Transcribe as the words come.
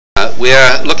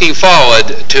we're looking forward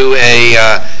to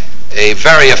a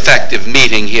very effective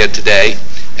meeting here today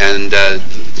and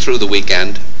through the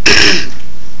weekend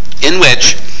in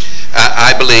which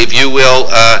I believe you will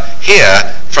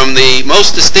hear from the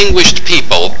most distinguished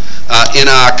people in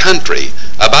our country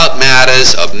about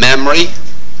matters of memory,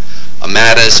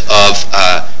 matters of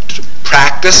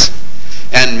practice,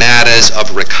 and matters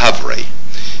of recovery.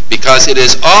 Because it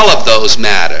is all of those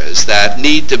matters that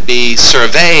need to be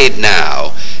surveyed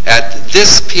now at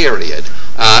this period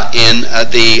in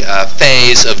the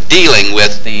phase of dealing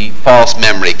with the false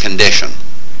memory condition.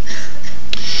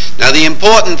 Now, the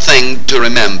important thing to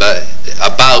remember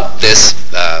about this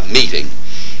meeting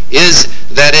is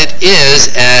that it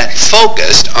is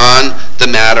focused on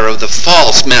the matter of the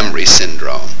false memory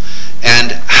syndrome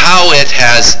and how it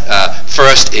has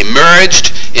first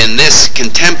emerged in this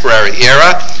contemporary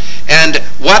era and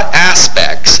what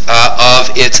aspects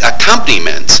of its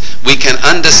accompaniments we can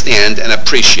understand and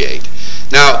appreciate.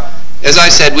 Now, as I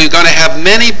said, we're going to have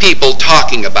many people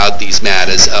talking about these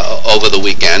matters over the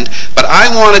weekend, but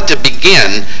I wanted to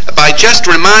begin by just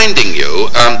reminding you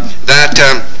that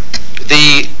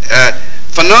the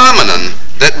phenomenon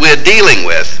that we're dealing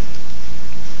with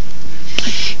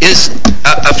is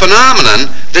a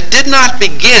phenomenon that did not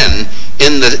begin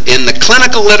in the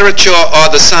clinical literature or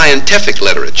the scientific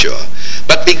literature,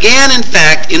 but began in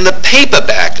fact in the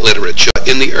paperback literature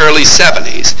in the early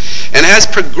 70s and has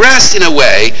progressed in a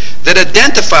way that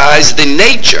identifies the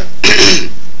nature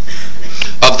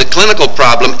of the clinical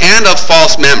problem and of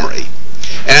false memory.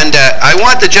 And I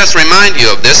want to just remind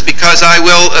you of this because I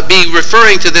will be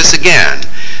referring to this again.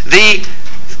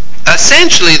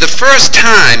 Essentially, the first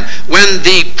time when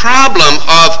the problem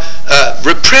of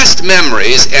repressed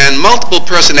memories and multiple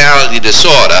personality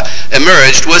disorder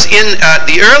emerged was in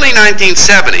the early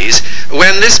 1970s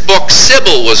when this book,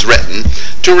 Sybil, was written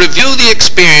to review the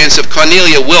experience of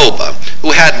Cornelia Wilbur, who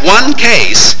had one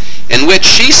case in which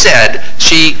she said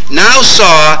she now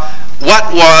saw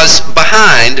what was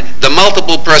behind the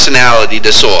multiple personality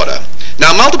disorder.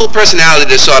 Now, multiple personality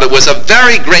disorder was a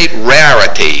very great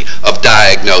rarity of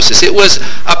diagnosis. It was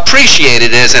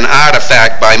appreciated as an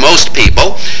artifact by most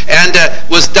people and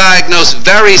was diagnosed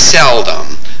very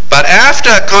seldom. But after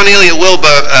Cornelia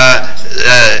Wilbur's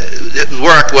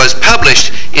work was published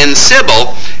in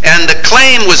Sybil, and the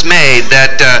claim was made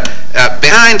that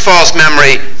behind false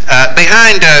memory,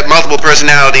 behind multiple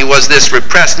personality was this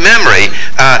repressed memory,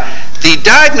 the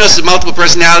diagnosis of multiple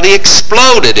personality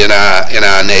exploded in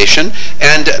our nation,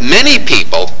 and many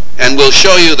people, and we'll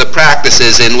show you the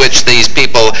practices in which these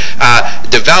people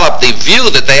developed the view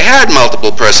that they had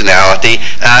multiple personality,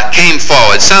 came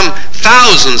forward. Some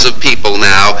thousands of people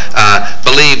now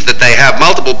believe that they have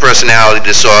multiple personality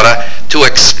disorder to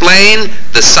explain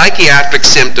the psychiatric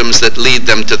symptoms that lead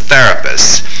them to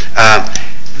therapists.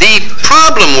 The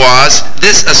problem was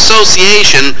this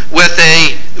association with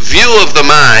a view of the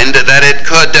mind that it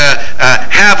could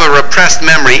have a repressed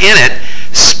memory in it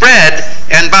spread,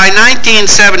 and by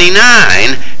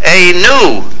 1979 a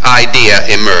new idea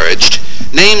emerged,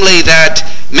 namely that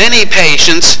many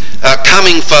patients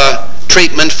coming for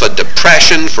treatment for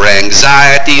depression, for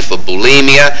anxiety, for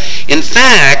bulimia, in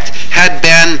fact had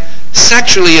been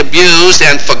sexually abused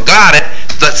and forgot it,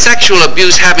 the sexual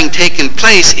abuse having taken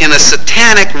place in a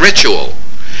satanic ritual.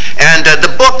 And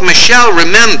the book Michelle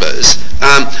Remembers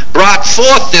brought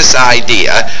forth this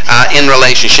idea in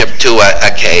relationship to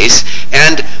a case,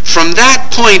 and from that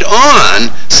point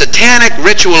on, satanic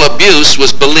ritual abuse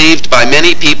was believed by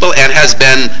many people and has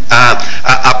been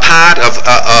a part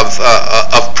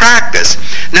of practice.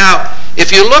 Now, if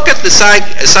you look at the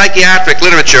psychiatric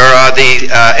literature or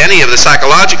any of the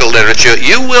psychological literature,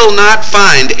 you will not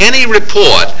find any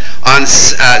report on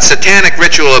satanic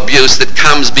ritual abuse that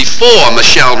comes before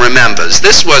Michelle Remembers.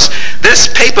 This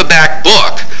paperback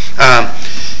book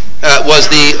was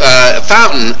the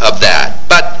fountain of that,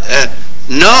 but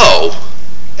no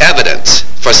evidence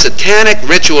for satanic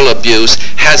ritual abuse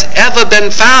has ever been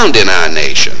found in our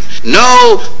nation.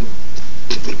 No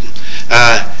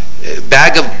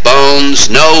bag of bones,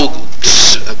 no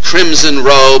crimson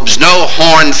robes, no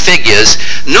horned figures.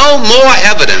 No more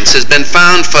evidence has been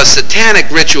found for satanic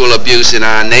ritual abuse in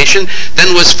our nation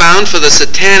than was found for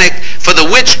the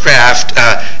witchcraft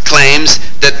claims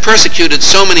that persecuted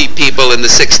so many people in the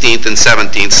 16th and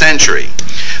 17th century.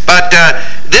 But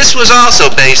this was also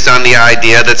based on the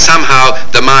idea that somehow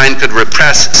the mind could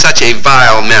repress such a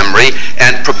vile memory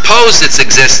and propose its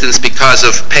existence because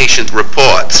of patient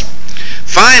reports.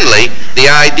 Finally, the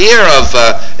idea of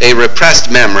a repressed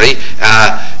memory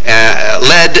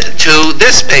led to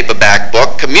this paperback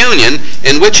book, Communion,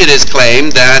 in which it is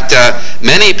claimed that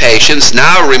many patients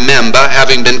now remember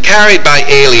having been carried by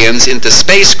aliens into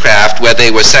spacecraft where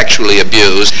they were sexually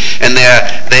abused, and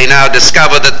they now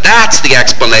discover that that's the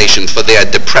explanation for their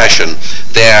depression,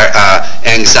 their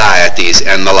anxieties,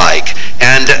 and the like.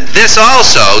 And this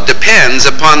also depends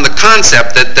upon the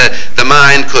concept that the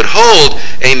mind could hold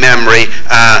a memory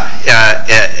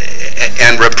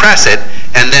and repress it,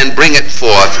 and then bring it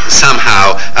forth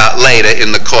somehow later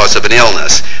in the course of an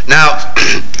illness. Now,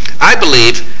 I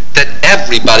believe that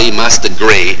everybody must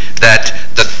agree that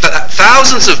the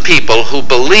thousands of people who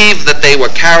believe that they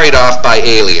were carried off by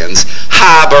aliens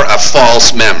harbor a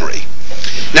false memory.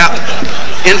 Now,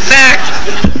 in fact,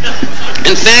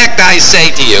 I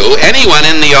say to you, anyone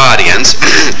in the audience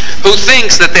who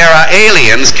thinks that there are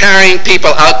aliens carrying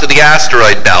people out to the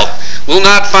asteroid belt will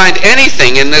not find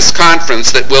anything in this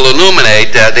conference that will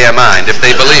illuminate their mind if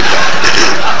they believe that.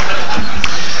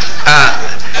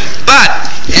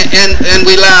 And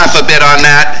we laugh a bit on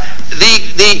that.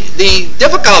 The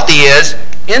difficulty is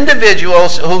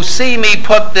individuals who see me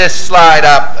put this slide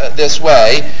up this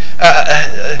way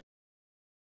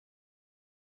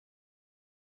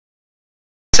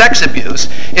sex abuse,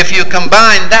 if you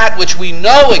combine that which we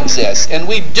know exists, and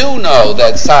we do know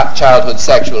that childhood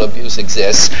sexual abuse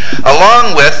exists,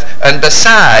 along with and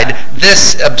beside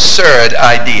this absurd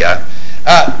idea,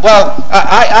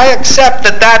 I accept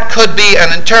that that could be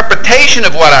an interpretation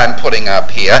of what I'm putting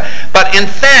up here, but in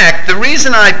fact, the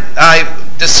reason I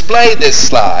display this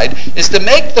slide is to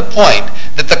make the point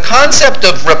that the concept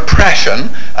of repression,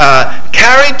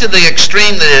 carried to the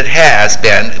extreme that it has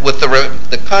been with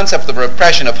the concept of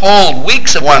repression of whole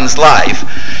weeks of one's life,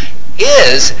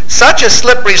 is such a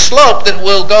slippery slope that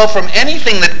will go from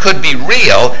anything that could be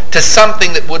real to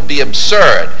something that would be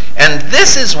absurd. And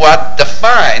this is what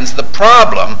defines the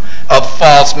problem of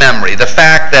false memory. The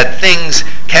fact that things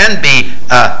can be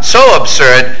so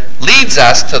absurd leads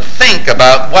us to think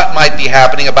about what might be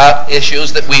happening about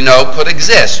issues that we know could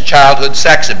exist, childhood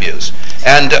sex abuse.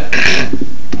 And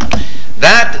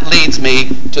that leads me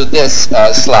to this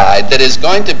slide that is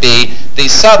going to be the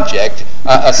subject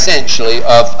essentially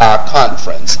of our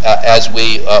conference as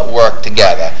we work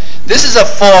together. This is a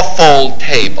fourfold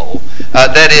table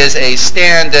that is a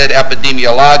standard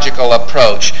epidemiological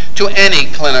approach to any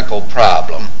clinical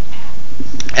problem.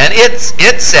 And it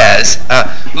says,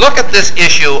 look at this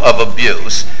issue of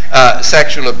abuse,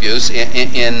 sexual abuse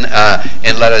in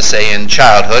let us say, in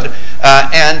childhood,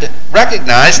 and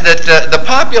recognize that the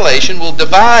population will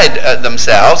divide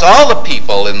themselves, all the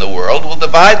people in the world will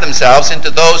divide themselves into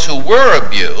those who were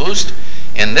abused,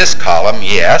 in this column,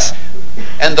 yes,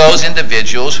 and those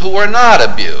individuals who were not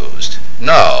abused,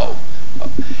 no.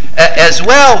 As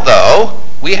well, though,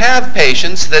 we have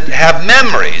patients that have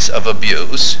memories of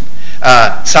abuse.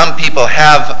 Some people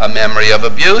have a memory of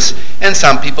abuse, and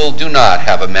some people do not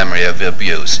have a memory of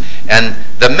abuse. And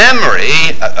the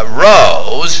memory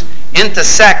rows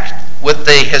intersect with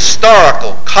the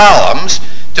historical columns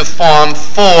to form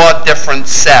 4 different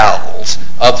cells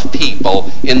of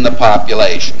people in the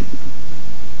population.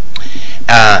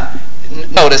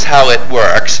 Notice how it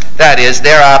works. That is,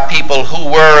 there are people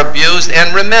who were abused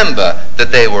and remember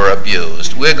that they were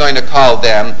abused. We're going to call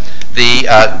them the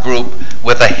group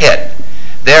with a hit.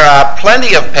 There are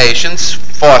plenty of patients,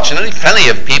 fortunately, plenty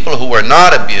of people who were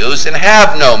not abused and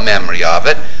have no memory of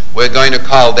it. We're going to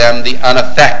call them the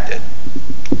unaffected.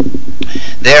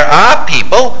 There are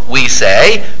people, we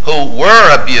say, who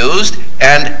were abused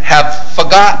and have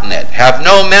forgotten it, have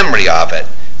no memory of it.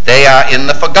 They are in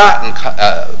the forgotten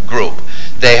group.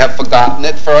 They have forgotten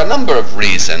it for a number of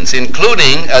reasons,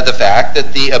 including the fact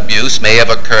that the abuse may have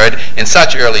occurred in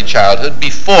such early childhood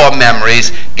before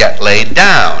memories get laid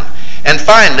down. And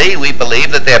finally, we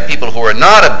believe that there are people who are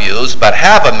not abused but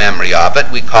have a memory of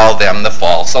it. We call them the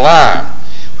false alarm.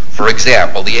 For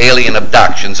example, the alien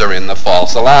abductions are in the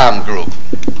false alarm group.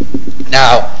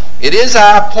 Now, it is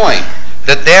our point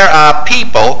that there are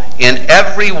people in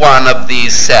every one of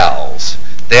these cells.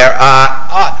 There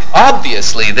are,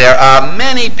 obviously, there are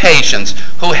many patients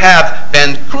who have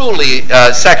been cruelly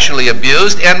sexually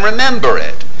abused and remember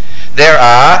it. There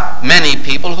are many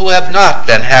people who have not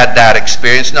had that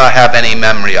experience nor have any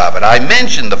memory of it. I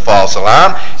mentioned the false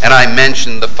alarm and I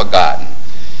mentioned the forgotten.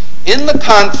 In the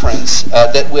conference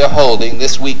that we're holding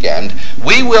this weekend,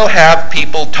 we will have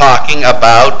people talking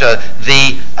about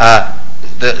the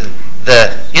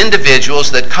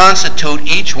individuals that constitute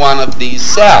each one of these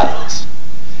cells.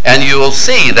 And you will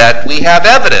see that we have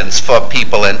evidence for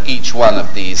people in each one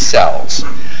of these cells.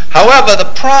 However,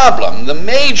 the problem, the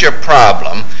major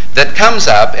problem that comes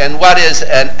up, and what is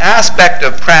an aspect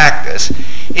of practice,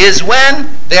 is when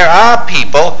there are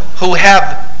people who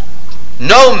have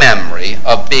no memory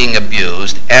of being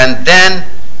abused and then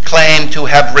claim to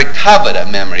have recovered a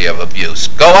memory of abuse.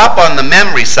 Go up on the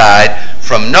memory side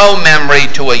from no memory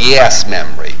to a yes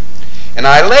memory. And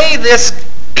I lay this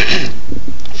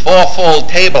fourfold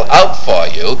table out for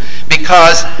you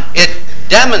because it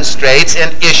demonstrates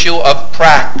an issue of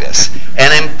practice,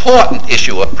 an important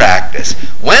issue of practice.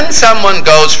 When someone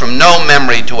goes from no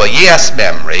memory to a yes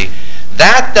memory,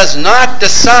 that does not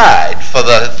decide for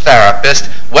the therapist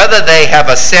whether they have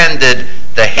ascended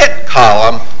the hit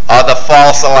column or the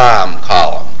false alarm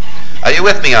column. Are you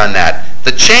with me on that?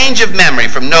 The change of memory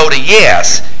from no to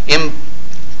yes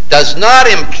does not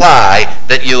imply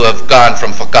that you have gone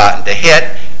from forgotten to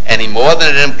hit any more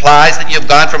than it implies that you've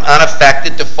gone from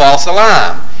unaffected to false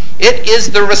alarm. It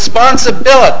is the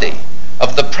responsibility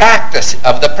of the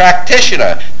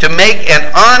practitioner to make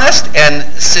an honest and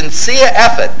sincere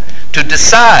effort to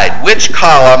decide which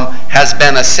column has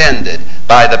been ascended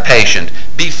by the patient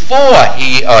before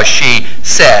he or she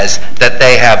says that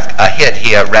they have a hit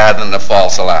here rather than a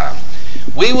false alarm.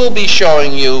 We will be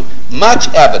showing you much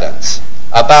evidence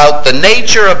about the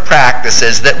nature of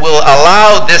practices that will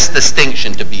allow this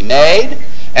distinction to be made,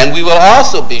 and we will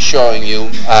also be showing you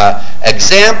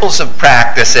examples of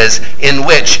practices in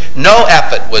which no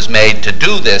effort was made to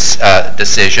do this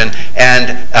decision,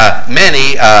 and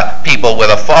many people with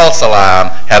a false alarm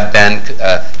have been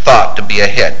thought to be a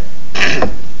hit.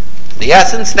 The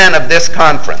essence then of this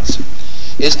conference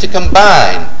is to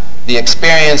combine the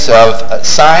experience of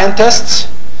scientists,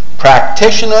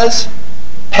 practitioners,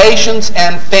 patients,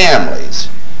 and families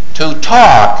to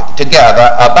talk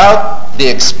together about the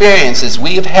experiences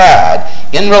we've had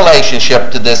in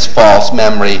relationship to this false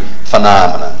memory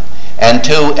phenomenon, and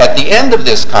to, at the end of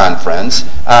this conference,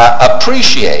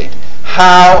 appreciate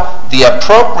how the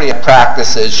appropriate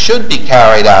practices should be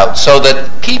carried out so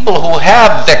that people who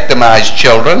have victimized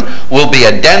children will be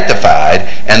identified,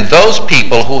 and those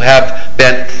people who have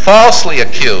been falsely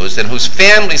accused and whose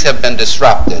families have been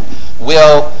disrupted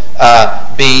will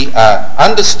be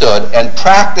understood, and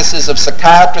practices of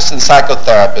psychiatrists and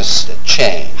psychotherapists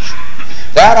change.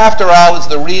 That, after all, is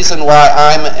the reason why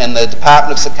I'm in the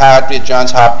Department of Psychiatry at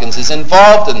Johns Hopkins is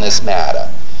involved in this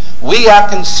matter. We are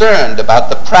concerned about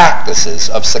the practices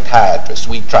of psychiatrists.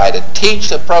 We try to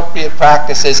teach appropriate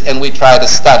practices, and we try to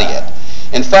study it.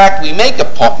 In fact, we make the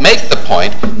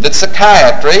point that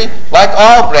psychiatry, like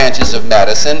all branches of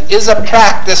medicine, is a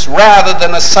practice rather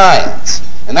than a science.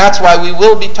 And that's why we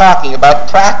will be talking about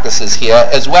practices here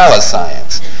as well as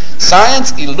science.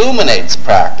 Science illuminates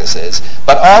practices,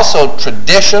 but also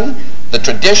tradition, the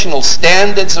traditional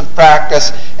standards of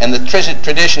practice, and the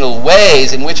traditional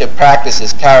ways in which a practice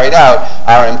is carried out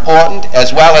are important,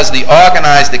 as well as the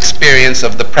organized experience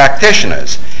of the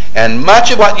practitioners. And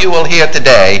much of what you will hear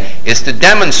today is to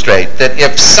demonstrate that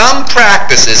if some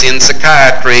practices in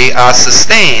psychiatry are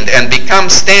sustained and become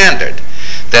standard,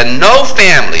 then no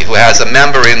family who has a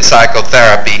member in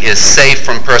psychotherapy is safe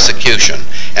from persecution.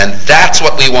 And that's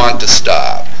what we want to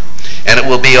stop. And it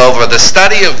will be over the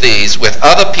study of these with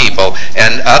other people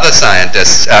and other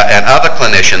scientists and other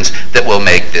clinicians that will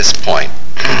make this point.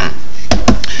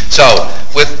 So,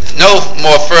 with no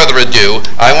more further ado,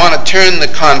 I want to turn the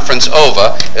conference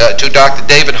over to Dr.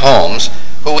 David Holmes,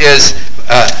 who is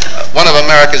one of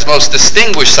America's most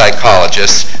distinguished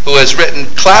psychologists, who has written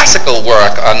classical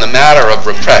work on the matter of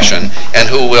repression, and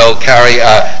who will carry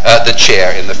the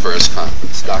chair in the first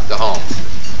conference. Dr. Holmes.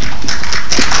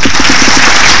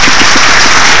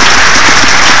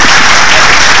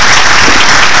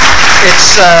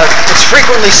 It's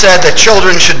frequently said that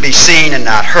children should be seen and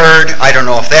not heard. I don't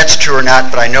know if that's true or not,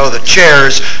 but I know that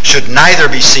chairs should neither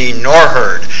be seen nor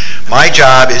heard. My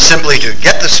job is simply to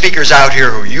get the speakers out here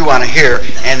who you want to hear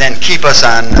and then keep us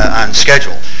on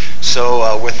schedule.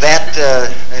 So with that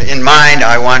in mind,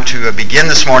 I want to begin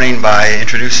this morning by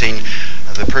introducing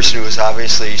the person who is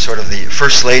obviously sort of the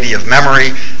first lady of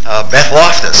memory, Beth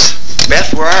Loftus.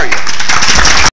 Beth, where are you?